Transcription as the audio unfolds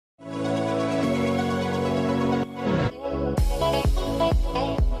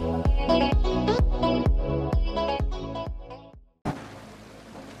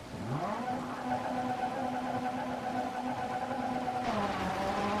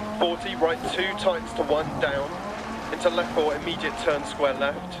40, right 2, tightens to 1, down. Into left 4, immediate turn, square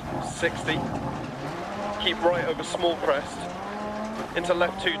left. 60. Keep right over small crest. Into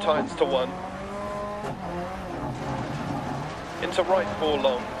left 2, tightens to 1. Into right 4,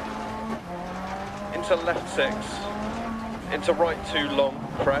 long. Into left 6. Into right 2, long,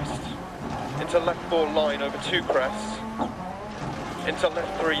 crest. Into left 4, line over 2 crests. Into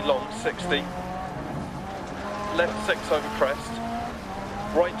left 3, long, 60. Left 6 over crest.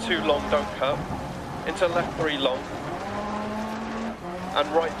 Right 2, long, don't cut. Into left 3, long. And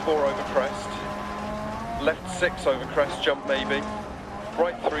right 4 over crest. Left 6 over crest, jump maybe.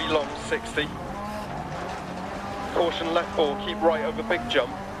 Right 3, long, 60. Caution, left 4, keep right over big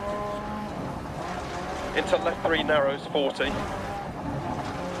jump. Into left 3, narrows, 40.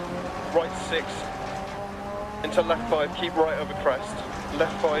 Right 6. Into left 5, keep right over crest.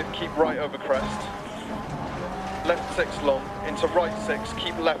 Left 5, keep right over crest. Left 6, long. Into right 6,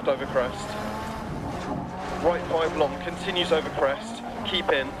 keep left over crest. Right 5, long, continues over crest.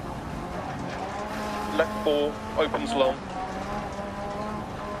 Keep in. Left 4, opens long.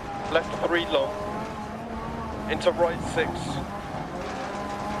 Left 3, long. Into right 6.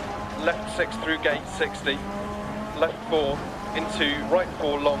 Left 6 through gate, 60. Left 4, into right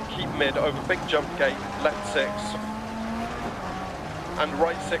 4, long, keep mid over big jump gate, left 6. And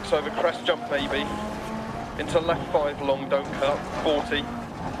right 6 over crest jump maybe. Into left 5, long, don't cut, 40.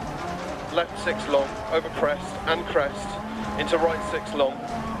 Left 6, long, over crest and crest. Into right 6, long.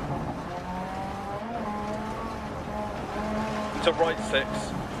 Into right 6,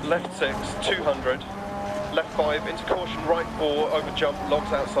 left 6, 200. Left 5, into caution, right 4, over jump,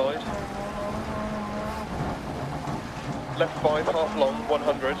 logs outside. Left 5, half long,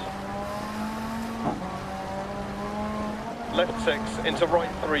 100. Left 6, into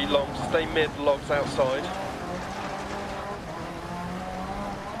right 3, long, stay mid, logs outside.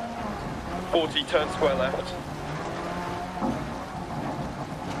 40, turn square left.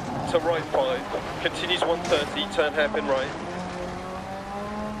 To right 5, continues 130, turn hairpin right.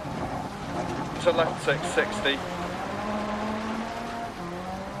 To left 6, 60.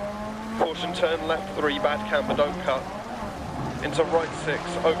 Caution, turn left 3, bad camber, don't cut. Into right 6,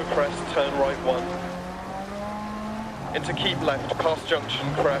 over crest, turn right 1. Into keep left, past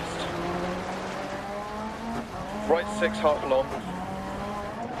junction, crest. Right 6, half long.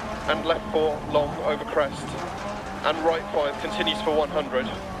 And left 4, long, over crest. And right 5, continues for 100.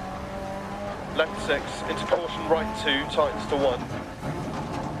 Left 6, into caution, right 2, tightens to 1.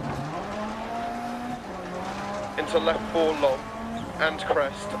 Into left 4, long, and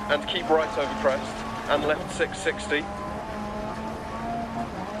crest, and keep right over crest, and left 6, 60.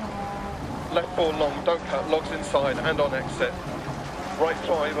 Left 4, long, don't cut, logs inside, and on exit. Right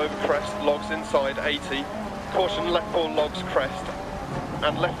 5, over crest, logs inside, 80. Caution, left 4, logs crest,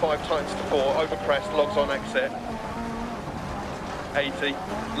 and left 5, tightens to 4, over crest, logs on exit. 80.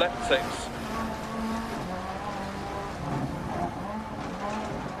 Left 6.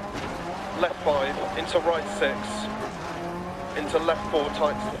 Left 5, into right 6, into left 4,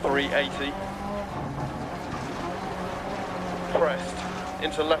 tightens to 3, 80. Crest,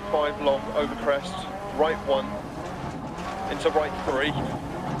 into left 5, long, over crest, right 1, into right 3.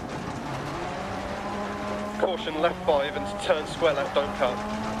 Caution, left 5, and turn square left, don't cut.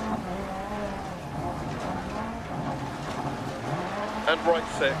 And right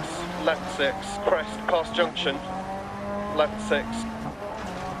 6, left 6, crest, past junction, left 6.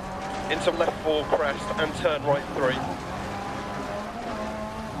 Into left 4, crest, and turn right 3.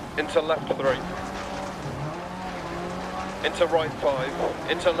 Into left 3. Into right 5.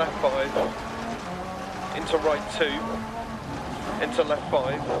 Into left 5. Into right 2. Into left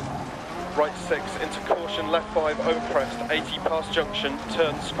 5. Right 6. Into caution, left 5, over crest, 80, past junction,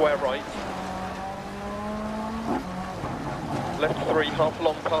 turn square right. Left 3, half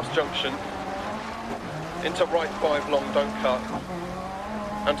long, past junction. Into right 5, long, don't cut.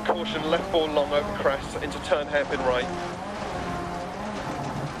 And caution, left 4, long, over crest, into turn hairpin right.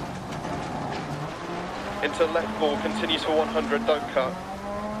 Into left 4, continues for 100, don't cut.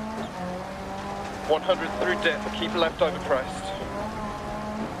 100 through dip, keep left over crest.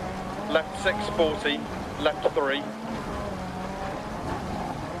 Left 6, 40, left 3.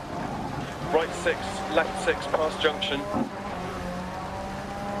 Right 6, left 6, past junction.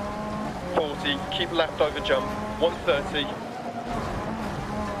 40, keep left over jump, 130.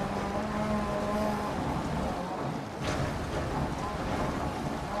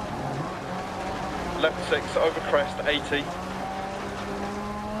 Left 6, over crest, 80.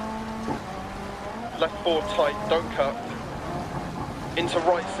 Left 4, tight, don't cut. Into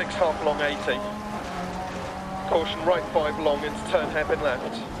right 6, half long, 80. Caution, right 5 long into turn hairpin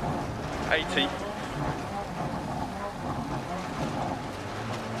left. 80.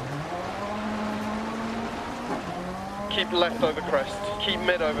 Keep left over crest, keep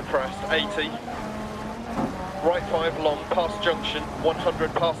mid over crest, 80. Right 5 long past junction,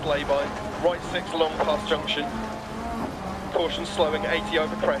 100 past lay-by. Right 6 long past junction. Caution slowing, 80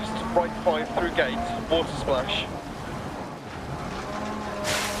 over crest. Right 5 through gate, water splash.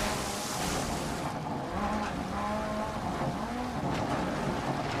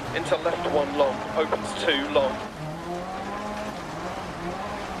 Into left 1 long, opens 2 long.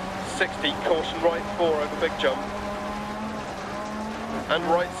 60, caution right 4 over big jump. And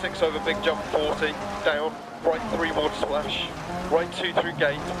right 6 over big jump 40, down. Right 3 water splash. Right 2 through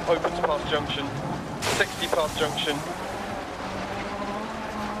gate, opens past junction. 60 past junction.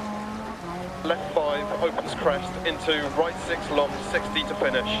 Left 5, opens crest into right 6 long, 60 to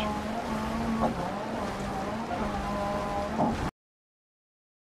finish.